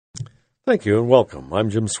Thank you and welcome.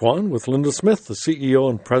 I'm Jim Swan with Linda Smith, the CEO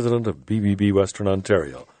and President of BBB Western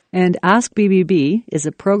Ontario. And Ask BBB is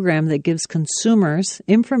a program that gives consumers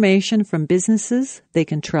information from businesses they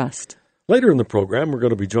can trust. Later in the program, we're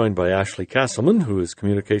going to be joined by Ashley Castleman, who is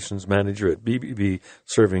Communications Manager at BBB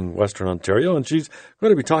serving Western Ontario, and she's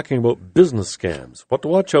going to be talking about business scams, what to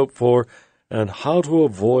watch out for, and how to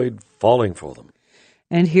avoid falling for them.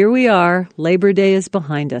 And here we are. Labor Day is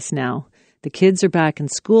behind us now. The kids are back in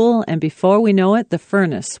school, and before we know it, the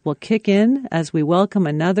furnace will kick in as we welcome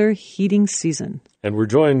another heating season. And we're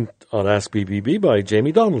joined on Ask BBB by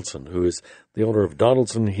Jamie Donaldson, who is the owner of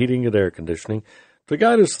Donaldson Heating and Air Conditioning, to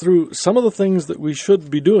guide us through some of the things that we should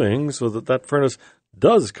be doing so that furnace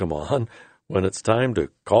does come on when it's time to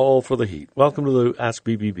call for the heat. Welcome to the Ask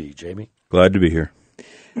BBB, Jamie. Glad to be here.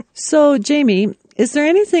 So, Jamie, is there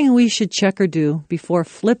anything we should check or do before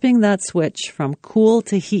flipping that switch from cool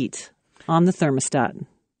to heat on the thermostat?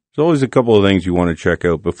 There's always a couple of things you want to check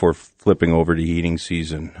out before flipping over to heating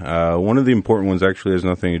season. One of the important ones actually has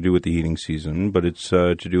nothing to do with the heating season, but it's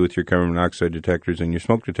to do with your carbon monoxide detectors and your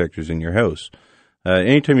smoke detectors in your house.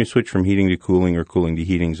 Anytime you switch from heating to cooling or cooling to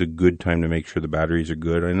heating is a good time to make sure the batteries are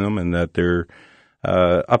good in them and that they're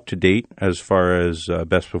up to date as far as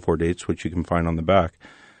best before dates, which you can find on the back.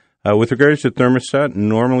 With regards to thermostat,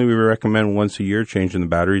 normally we recommend once a year changing the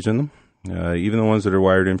batteries in them. Even the ones that are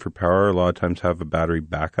wired in for power a lot of times have a battery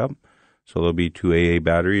backup. So there'll be 2 AA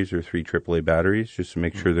batteries or 3 AAA batteries just to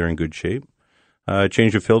make sure they're in good shape.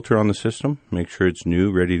 Change the filter on the system. Make sure it's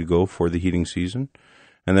new, ready to go for the heating season.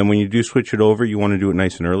 And then when you do switch it over, you want to do it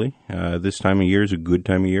nice and early. This time of year is a good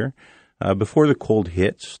time of year. Before the cold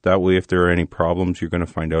hits, that way if there are any problems, you're going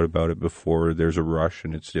to find out about it before there's a rush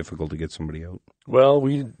and it's difficult to get somebody out. Well,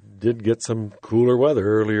 we did get some cooler weather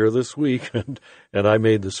earlier this week, and I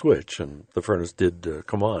made the switch, and the furnace did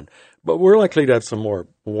come on. But we're likely to have some more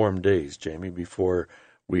warm days, Jamie, before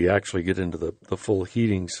we actually get into the full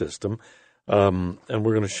heating system. And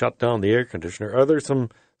we're going to shut down the air conditioner. Are there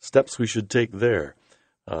some steps we should take there?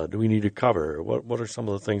 Do we need to cover? What are some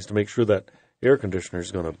of the things to make sure that air conditioner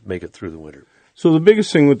is going to make it through the winter? So the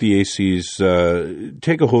biggest thing with the ACs,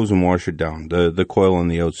 take a hose and wash it down. The coil on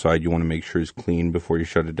the outside, you want to make sure is clean before you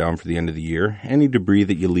shut it down for the end of the year. Any debris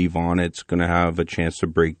that you leave on it's going to have a chance to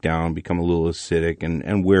break down, become a little acidic,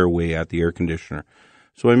 and wear away at the air conditioner.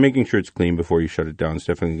 So by making sure it's clean before you shut it down is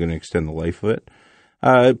definitely going to extend the life of it.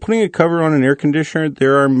 Putting a cover on an air conditioner,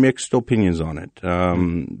 there are mixed opinions on it.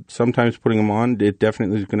 Sometimes putting them on, it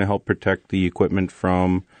definitely is going to help protect the equipment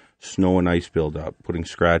from snow and ice buildup, putting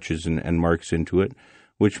scratches and marks into it,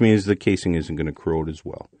 which means the casing isn't going to corrode as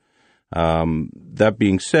well. That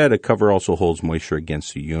being said, a cover also holds moisture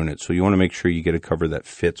against the unit, so you want to make sure you get a cover that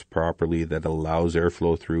fits properly, that allows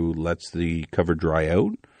airflow through, lets the cover dry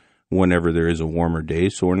out whenever there is a warmer day,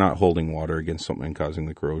 so we're not holding water against something and causing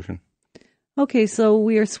the corrosion. Okay, so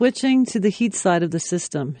we are switching to the heat side of the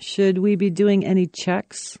system. Should we be doing any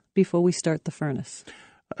checks before we start the furnace?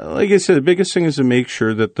 Like I said, the biggest thing is to make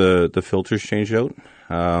sure that the filters change out.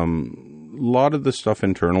 A lot of the stuff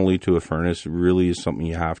internally to a furnace really is something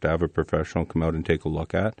you have to have a professional come out and take a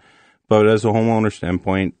look at. But as a homeowner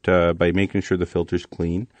standpoint, by making sure the filter's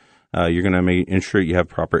clean, you're going to ensure you have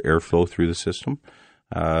proper airflow through the system.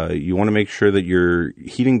 You want to make sure that your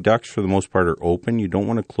heating ducts, for the most part, are open. You don't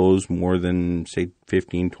want to close more than, say,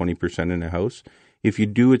 15, 20% in a house. If you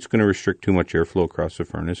do, it's going to restrict too much airflow across the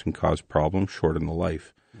furnace and cause problems, shorten the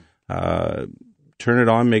life. Turn it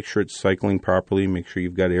on, make sure it's cycling properly, make sure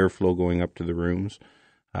you've got airflow going up to the rooms.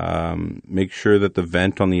 Make sure that the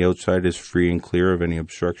vent on the outside is free and clear of any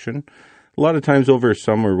obstruction. A lot of times over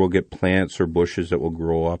summer, we'll get plants or bushes that will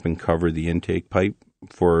grow up and cover the intake pipe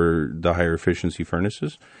for the higher efficiency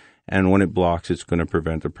furnaces. And when it blocks, it's going to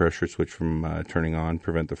prevent the pressure switch from turning on,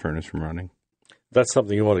 prevent the furnace from running. That's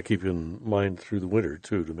something you want to keep in mind through the winter,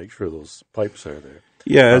 too, to make sure those pipes are there.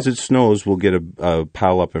 Yeah, as it snows, we'll get a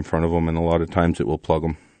pile up in front of them, and a lot of times it will plug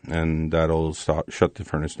them, and that'll shut the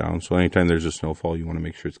furnace down. So anytime there's a snowfall, you want to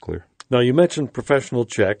make sure it's clear. Now, you mentioned professional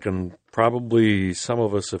check, and probably some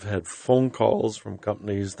of us have had phone calls from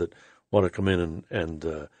companies that want to come in and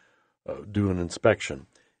do an inspection.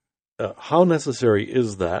 How necessary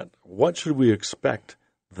is that? What should we expect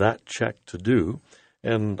that check to do?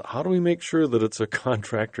 And how do we make sure that it's a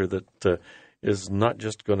contractor that is not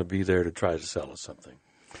just going to be there to try to sell us something?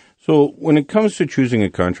 So when it comes to choosing a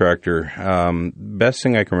contractor, best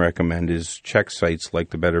thing I can recommend is check sites like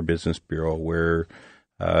the Better Business Bureau, where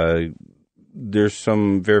there's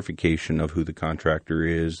some verification of who the contractor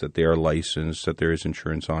is, that they are licensed, that there is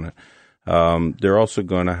insurance on it. They're also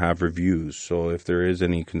going to have reviews. So if there is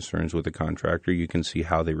any concerns with the contractor, you can see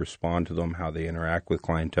how they respond to them, how they interact with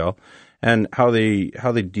clientele, and how they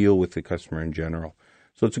deal with the customer in general.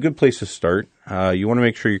 So it's a good place to start. You want to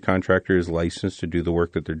make sure your contractor is licensed to do the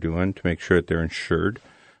work that they're doing, to make sure that they're insured,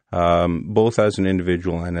 both as an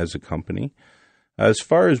individual and as a company. As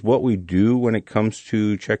far as what we do when it comes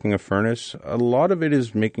to checking a furnace, a lot of it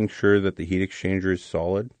is making sure that the heat exchanger is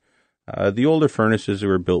solid. The older furnaces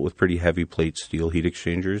were built with pretty heavy plate steel heat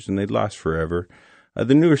exchangers, and they'd last forever.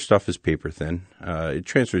 The newer stuff is paper thin. It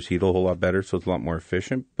transfers heat a whole lot better, so it's a lot more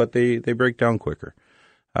efficient, but they break down quicker.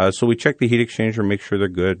 So we check the heat exchanger, make sure they're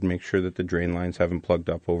good, make sure that the drain lines haven't plugged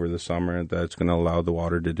up over the summer. That's going to allow the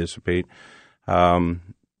water to dissipate.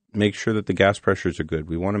 Make sure that the gas pressures are good.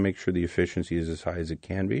 We want to make sure the efficiency is as high as it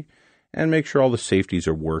can be, and make sure all the safeties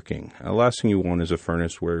are working. The last thing you want is a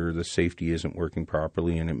furnace where the safety isn't working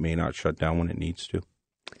properly and it may not shut down when it needs to.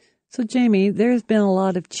 So, Jamie, there's been a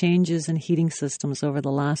lot of changes in heating systems over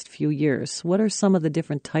the last few years. What are some of the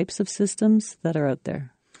different types of systems that are out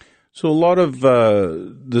there? So a lot of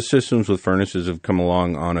the systems with furnaces have come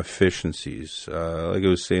along on efficiencies. Like I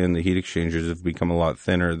was saying, the heat exchangers have become a lot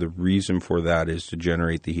thinner. The reason for that is to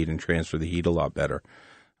generate the heat and transfer the heat a lot better.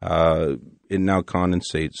 It now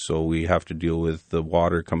condensates, so we have to deal with the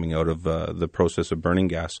water coming out of the process of burning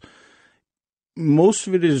gas. Most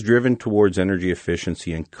of it is driven towards energy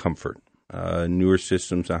efficiency and comfort. Newer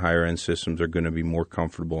systems and higher-end systems are going to be more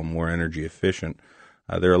comfortable and more energy efficient.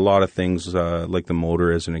 There are a lot of things like the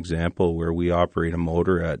motor as an example, where we operate a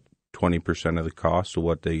motor at 20% of the cost of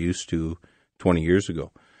what they used to 20 years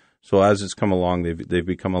ago. So as it's come along, they've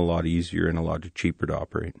become a lot easier and a lot cheaper to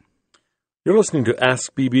operate. You're listening to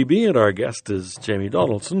Ask BBB, and our guest is Jamie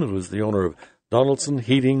Donaldson, who is the owner of Donaldson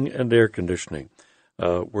Heating and Air Conditioning.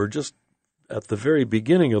 We're just at the very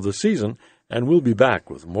beginning of the season, and we'll be back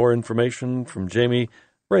with more information from Jamie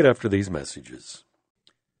right after these messages.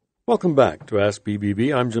 Welcome back to Ask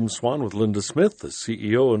BBB. I'm Jim Swan with Linda Smith, the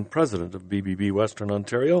CEO and president of BBB Western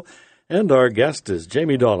Ontario, and our guest is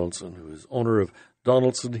Jamie Donaldson, who is owner of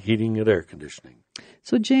Donaldson Heating and Air Conditioning.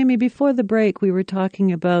 So, Jamie, before the break, we were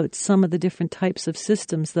talking about some of the different types of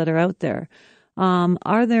systems that are out there.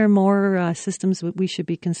 Are there more systems that we should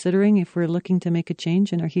be considering if we're looking to make a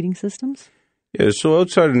change in our heating systems? Yeah, so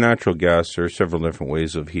outside of natural gas, there are several different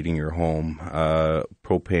ways of heating your home.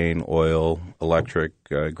 Propane, oil, electric,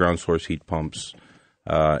 ground source heat pumps,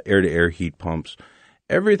 air-to-air heat pumps.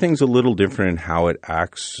 Everything's a little different in how it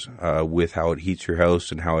acts with how it heats your house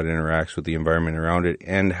and how it interacts with the environment around it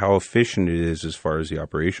and how efficient it is as far as the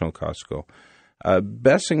operational costs go.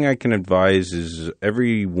 Best thing I can advise is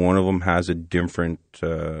every one of them has a different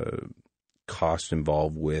cost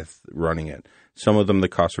involved with running it. Some of them, the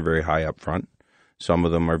costs are very high up front. Some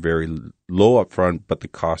of them are very low up front, but the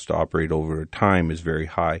cost to operate over time is very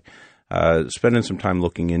high. Spending some time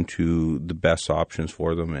looking into the best options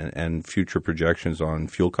for them and future projections on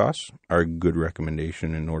fuel costs are a good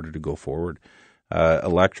recommendation in order to go forward.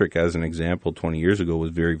 Electric, as an example, 20 years ago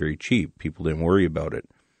was very, very cheap. People didn't worry about it.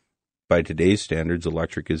 By today's standards,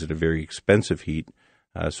 electric is at a very expensive heat.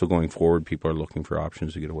 So going forward, people are looking for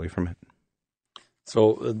options to get away from it.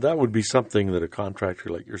 So that would be something that a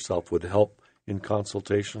contractor like yourself would help in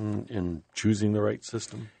consultation in choosing the right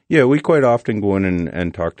system? Yeah, we quite often go in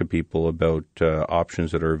and talk to people about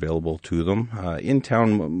options that are available to them. In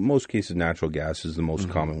town, most cases, natural gas is the most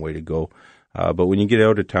common way to go. But when you get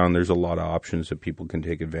out of town, there's a lot of options that people can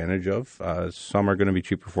take advantage of. Some are going to be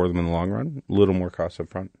cheaper for them in the long run, a little more cost up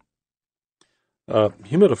front.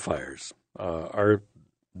 Humidifiers, are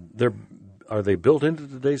they built into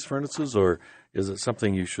today's furnaces, or is it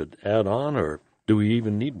something you should add on, or do we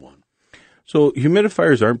even need one? So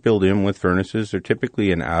humidifiers aren't built in with furnaces. They're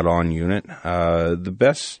typically an add-on unit. The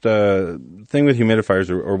best thing with humidifiers,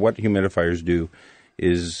 or what humidifiers do,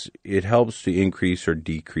 is it helps to increase or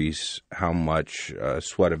decrease how much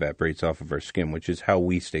sweat evaporates off of our skin, which is how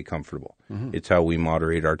we stay comfortable. It's how we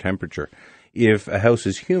moderate our temperature. If a house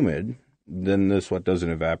is humid, then the sweat doesn't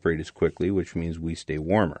evaporate as quickly, which means we stay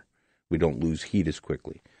warmer. We don't lose heat as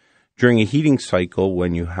quickly. During a heating cycle,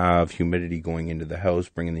 when you have humidity going into the house,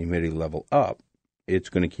 bringing the humidity level up, it's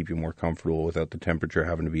going to keep you more comfortable without the temperature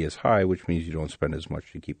having to be as high, which means you don't spend as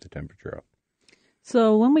much to keep the temperature up.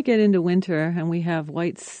 So when we get into winter and we have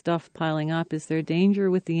white stuff piling up, is there danger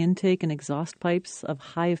with the intake and exhaust pipes of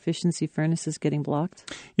high-efficiency furnaces getting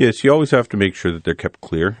blocked? Yes, you always have to make sure that they're kept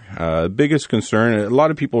clear. Biggest concern, a lot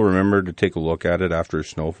of people remember to take a look at it after a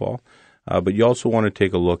snowfall. But you also want to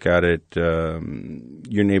take a look at it.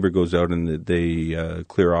 Your neighbor goes out and they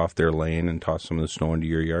clear off their lane and toss some of the snow into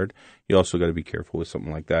your yard. You also got to be careful with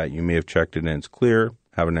something like that. You may have checked it and it's clear.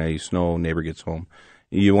 have a nice snow, neighbor gets home.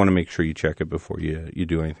 You want to make sure you check it before you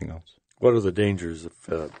do anything else. What are the dangers if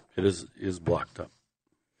it is blocked up?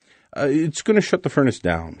 It's going to shut the furnace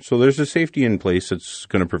down. So there's a safety in place that's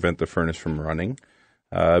going to prevent the furnace from running.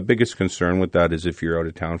 Biggest concern with that is if you're out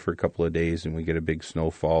of town for a couple of days and we get a big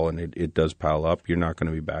snowfall and it does pile up, you're not going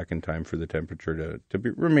to be back in time for the temperature to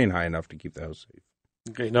remain high enough to keep the house safe.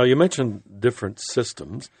 Okay, now you mentioned different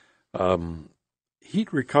systems.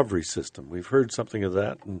 Heat recovery system, we've heard something of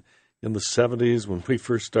that in the 70s when we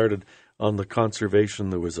first started on the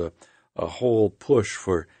conservation. There was a whole push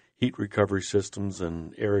for heat recovery systems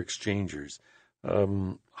and air exchangers.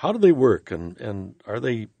 How do they work, and are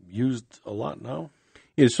they used a lot now?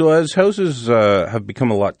 Yeah, so as houses have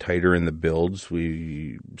become a lot tighter in the builds,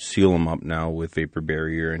 we seal them up now with vapor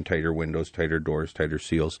barrier and tighter windows, tighter doors, tighter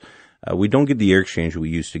seals. We don't get the air exchange we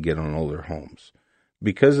used to get on older homes.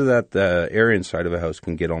 Because of that, the air inside of a house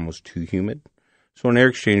can get almost too humid. So an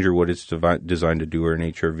air exchanger, what it's designed to do, or an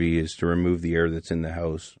HRV, is to remove the air that's in the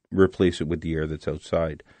house, replace it with the air that's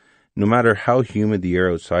outside. No matter how humid the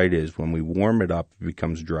air outside is, when we warm it up, it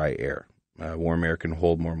becomes dry air. Warm air can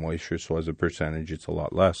hold more moisture, so as a percentage, it's a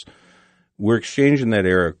lot less. We're exchanging that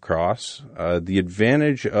air across. The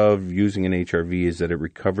advantage of using an HRV is that it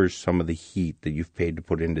recovers some of the heat that you've paid to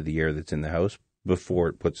put into the air that's in the house before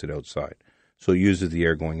it puts it outside. So it uses the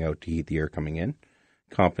air going out to heat the air coming in,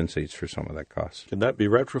 compensates for some of that cost. Can that be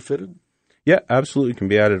retrofitted? Yeah, absolutely. It can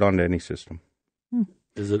be added onto any system.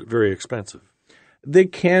 Is it very expensive? They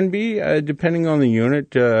can be, depending on the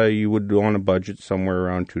unit. You would want a budget somewhere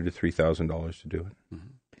around $2,000 to $3,000 to do it. Mm-hmm.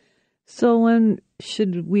 So when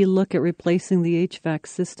should we look at replacing the HVAC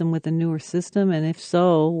system with a newer system? And if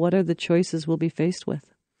so, what are the choices we'll be faced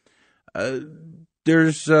with?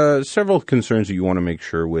 There's several concerns that you want to make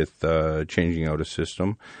sure with changing out a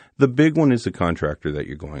system. The big one is the contractor that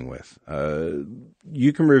you're going with.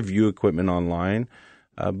 You can review equipment online.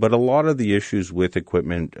 But a lot of the issues with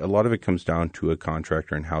equipment, a lot of it comes down to a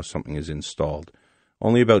contractor and how something is installed.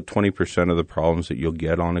 Only about 20% of the problems that you'll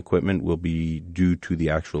get on equipment will be due to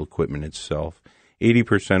the actual equipment itself.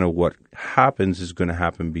 80% of what happens is going to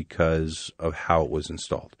happen because of how it was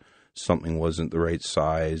installed. Something wasn't the right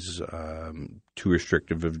size, too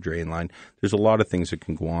restrictive of drain line. There's a lot of things that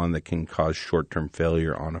can go on that can cause short-term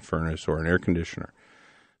failure on a furnace or an air conditioner.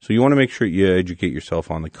 So you want to make sure you educate yourself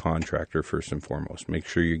on the contractor first and foremost. Make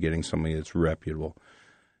sure you're getting somebody that's reputable.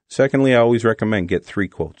 Secondly, I always recommend get 3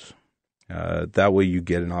 quotes. That way you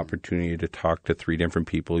get an opportunity to talk to 3 different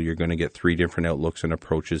people. You're going to get 3 different outlooks and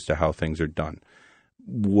approaches to how things are done.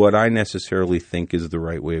 What I necessarily think is the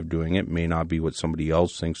right way of doing it may not be what somebody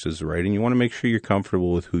else thinks is right, and you want to make sure you're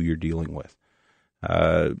comfortable with who you're dealing with.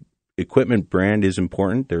 Equipment brand is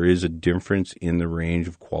important. There is a difference in the range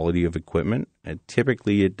of quality of equipment, and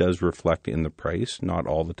typically it does reflect in the price, not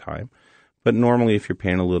all the time. But normally if you're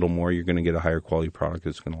paying a little more, you're going to get a higher quality product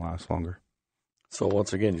that's going to last longer. So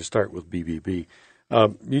once again, you start with BBB.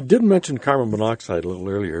 You did mention carbon monoxide a little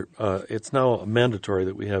earlier. It's now mandatory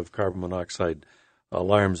that we have carbon monoxide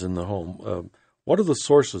alarms in the home. What are the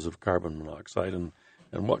sources of carbon monoxide, and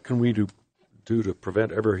what can we do to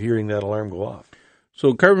prevent ever hearing that alarm go off?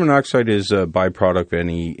 So carbon monoxide is a byproduct of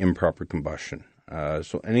any improper combustion.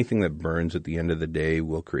 So anything that burns at the end of the day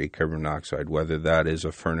will create carbon monoxide, whether that is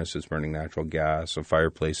a furnace that's burning natural gas, a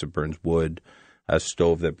fireplace that burns wood, a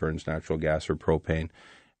stove that burns natural gas or propane,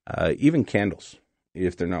 even candles,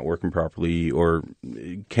 if they're not working properly or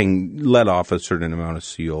can let off a certain amount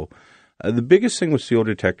of CO. The biggest thing with CO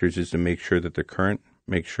detectors is to make sure that they're current,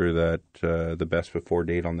 make sure that the best before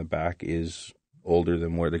date on the back is older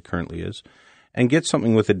than where it currently is, and get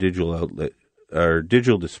something with a digital outlet or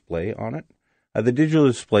digital display on it. The digital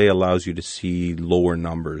display allows you to see lower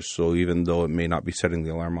numbers, so even though it may not be setting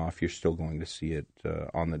the alarm off, you're still going to see it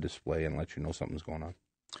on the display and let you know something's going on.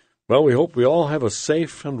 Well, we hope we all have a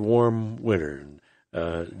safe and warm winter.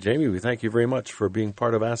 Jamie, we thank you very much for being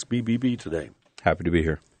part of Ask BBB today. Happy to be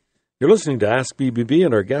here. You're listening to Ask BBB,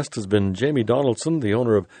 and our guest has been Jamie Donaldson, the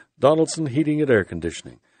owner of Donaldson Heating and Air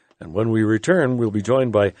Conditioning. And when we return, we'll be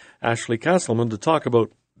joined by Ashley Castleman to talk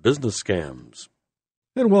about business scams.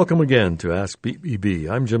 And welcome again to Ask BBB.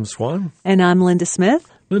 I'm Jim Swan. And I'm Linda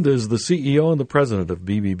Smith. Linda is the CEO and the president of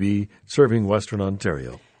BBB, serving Western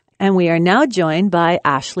Ontario. And we are now joined by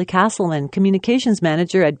Ashley Castleman, communications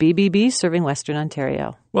manager at BBB, serving Western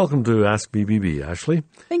Ontario. Welcome to Ask BBB, Ashley.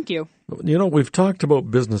 Thank you. You know, we've talked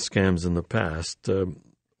about business scams in the past.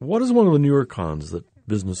 What is one of the newer cons that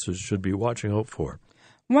businesses should be watching out for?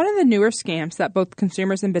 One of the newer scams that both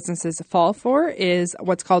consumers and businesses fall for is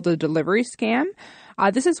what's called a delivery scam.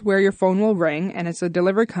 This is where your phone will ring and it's a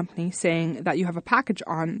delivery company saying that you have a package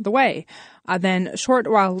on the way. Then a short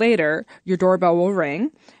while later, your doorbell will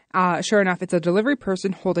ring. Sure enough, it's a delivery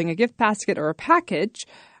person holding a gift basket or a package.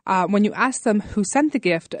 When you ask them who sent the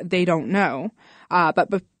gift, they don't know. But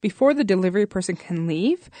before the delivery person can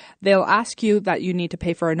leave, they'll ask you that you need to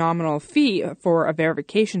pay for a nominal fee for a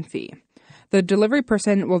verification fee. The delivery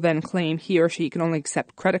person will then claim he or she can only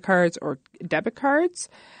accept credit cards or debit cards,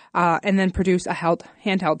 and then produce a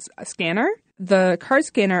handheld scanner. The card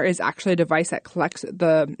scanner is actually a device that collects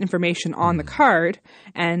the information on the card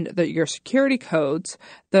and your security codes.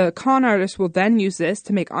 The con artist will then use this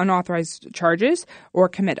to make unauthorized charges or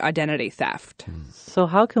commit identity theft. So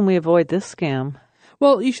how can we avoid this scam?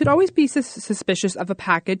 Well, you should always be suspicious of a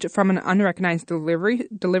package from an unrecognized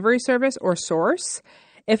delivery service or source.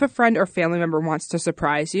 If a friend or family member wants to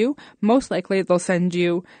surprise you, most likely they'll send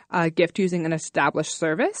you a gift using an established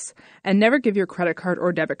service, and never give your credit card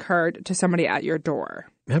or debit card to somebody at your door.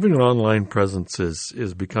 Having an online presence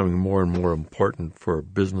is becoming more and more important for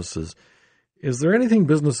businesses. Is there anything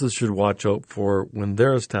businesses should watch out for when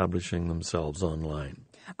they're establishing themselves online?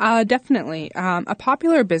 Definitely. A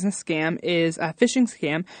popular business scam is a phishing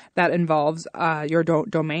scam that involves your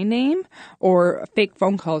domain name or fake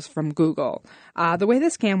phone calls from Google. The way the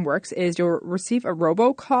scam works is you'll receive a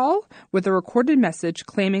robocall with a recorded message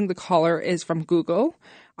claiming the caller is from Google,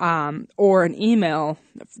 or an email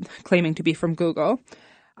claiming to be from Google.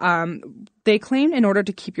 They claim in order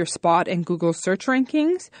to keep your spot in Google search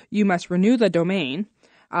rankings, you must renew the domain.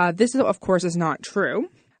 This, of course, is not true.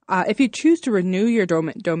 If you choose to renew your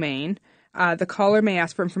domain, the caller may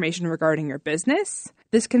ask for information regarding your business.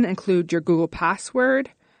 This can include your Google password.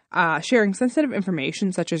 Sharing sensitive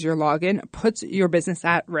information such as your login puts your business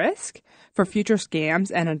at risk for future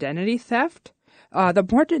scams and identity theft. The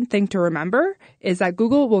important thing to remember is that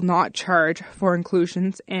Google will not charge for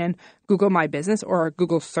inclusions in Google My Business or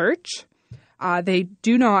Google Search. They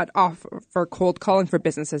do not offer cold calling for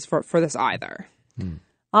businesses for this either.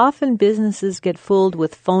 Often businesses get fooled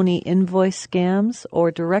with phony invoice scams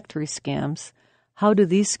or directory scams. How do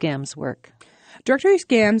these scams work? Directory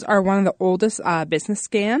scams are one of the oldest business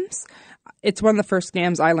scams. It's one of the first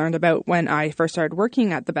scams I learned about when I first started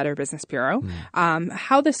working at the Better Business Bureau.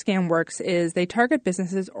 How this scam works is they target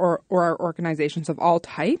businesses or organizations of all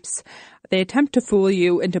types. They attempt to fool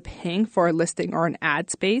you into paying for a listing or an ad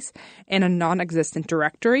space in a non-existent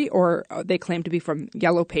directory, or they claim to be from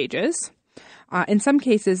Yellow Pages. In some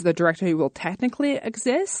cases, the directory will technically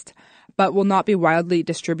exist, but will not be widely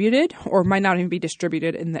distributed or might not even be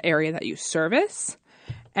distributed in the area that you service.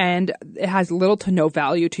 And it has little to no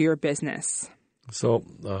value to your business. So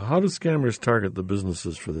how do scammers target the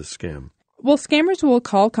businesses for this scam? Well, scammers will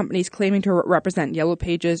call companies claiming to represent Yellow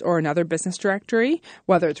Pages or another business directory,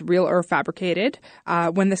 whether it's real or fabricated.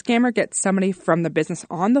 When the scammer gets somebody from the business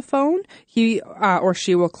on the phone, he or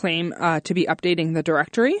she will claim to be updating the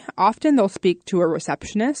directory. Often they'll speak to a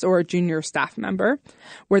receptionist or a junior staff member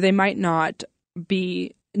where they might not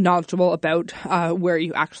be knowledgeable about where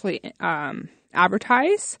you actually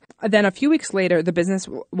advertise. Then a few weeks later, the business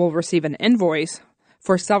will receive an invoice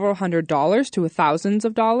for several $100s to thousands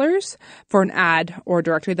of dollars for an ad or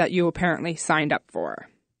directory that you apparently signed up for.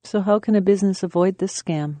 So how can a business avoid this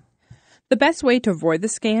scam? The best way to avoid the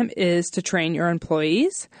scam is to train your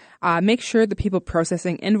employees. Make sure the people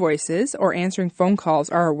processing invoices or answering phone calls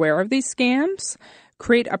are aware of these scams.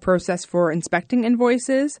 Create a process for inspecting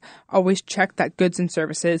invoices. Always check that goods and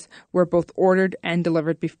services were both ordered and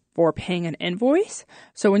delivered before paying an invoice.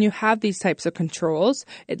 So when you have these types of controls,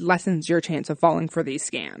 it lessens your chance of falling for these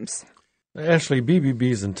scams. Ashley,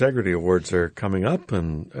 BBB's Integrity Awards are coming up,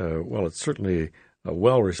 and, it's certainly a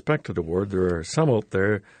well-respected award. There are some out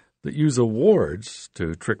there that use awards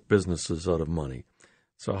to trick businesses out of money.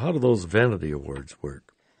 So how do those vanity awards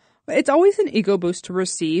work? It's always an ego boost to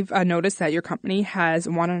receive a notice that your company has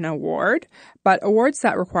won an award, but awards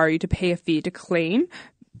that require you to pay a fee to claim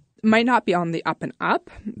might not be on the up and up.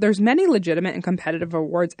 There's many legitimate and competitive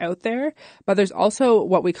awards out there, but there's also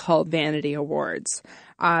what we call vanity awards.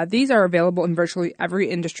 These are available in virtually every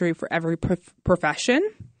industry for every profession.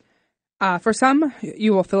 For some,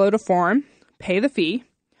 you will fill out a form, pay the fee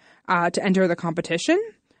to enter the competition.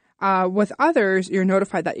 With others, you're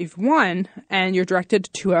notified that you've won, and you're directed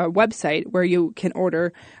to a website where you can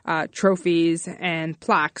order trophies and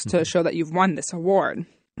plaques to show that you've won this award.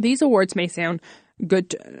 These awards may sound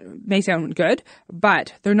good,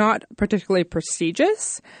 but they're not particularly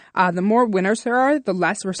prestigious. The more winners there are, the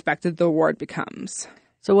less respected the award becomes.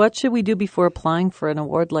 So what should we do before applying for an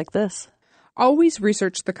award like this? Always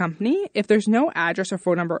research the company. If there's no address or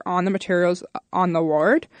phone number on the materials on the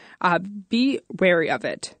award, be wary of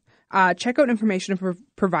it. Check out information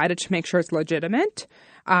provided to make sure it's legitimate.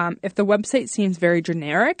 If the website seems very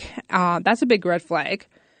generic, that's a big red flag.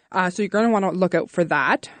 So you're going to want to look out for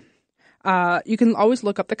that. You can always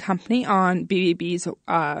look up the company on BBB's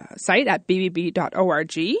site at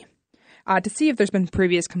bbb.org to see if there's been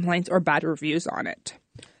previous complaints or bad reviews on it.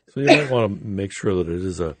 So you might want to make sure that it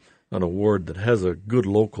is an award that has a good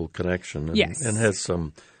local connection and has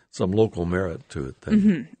some local merit to it. Then.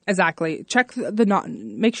 Mm-hmm. Exactly. Check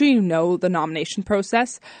make sure you know the nomination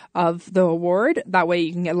process of the award. That way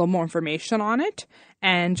you can get a little more information on it.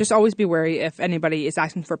 And just always be wary if anybody is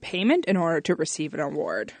asking for payment in order to receive an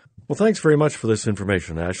award. Well, thanks very much for this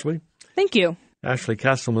information, Ashley. Thank you. Ashley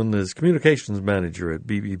Castleman is Communications Manager at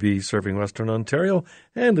BBB Serving Western Ontario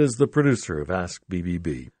and is the producer of Ask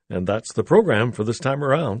BBB. And that's the program for this time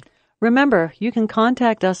around. Remember, you can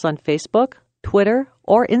contact us on Facebook, Twitter,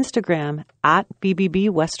 or Instagram at BBB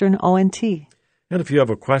Western ONT. And if you have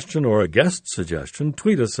a question or a guest suggestion,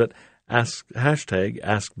 tweet us at #AskBBB.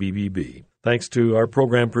 Thanks to our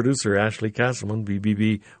program producer, Ashley Castleman,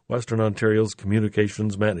 BBB Western Ontario's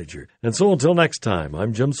Communications Manager. And so until next time,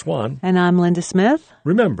 I'm Jim Swan. And I'm Linda Smith.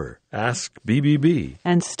 Remember, Ask BBB.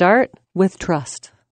 And start with trust.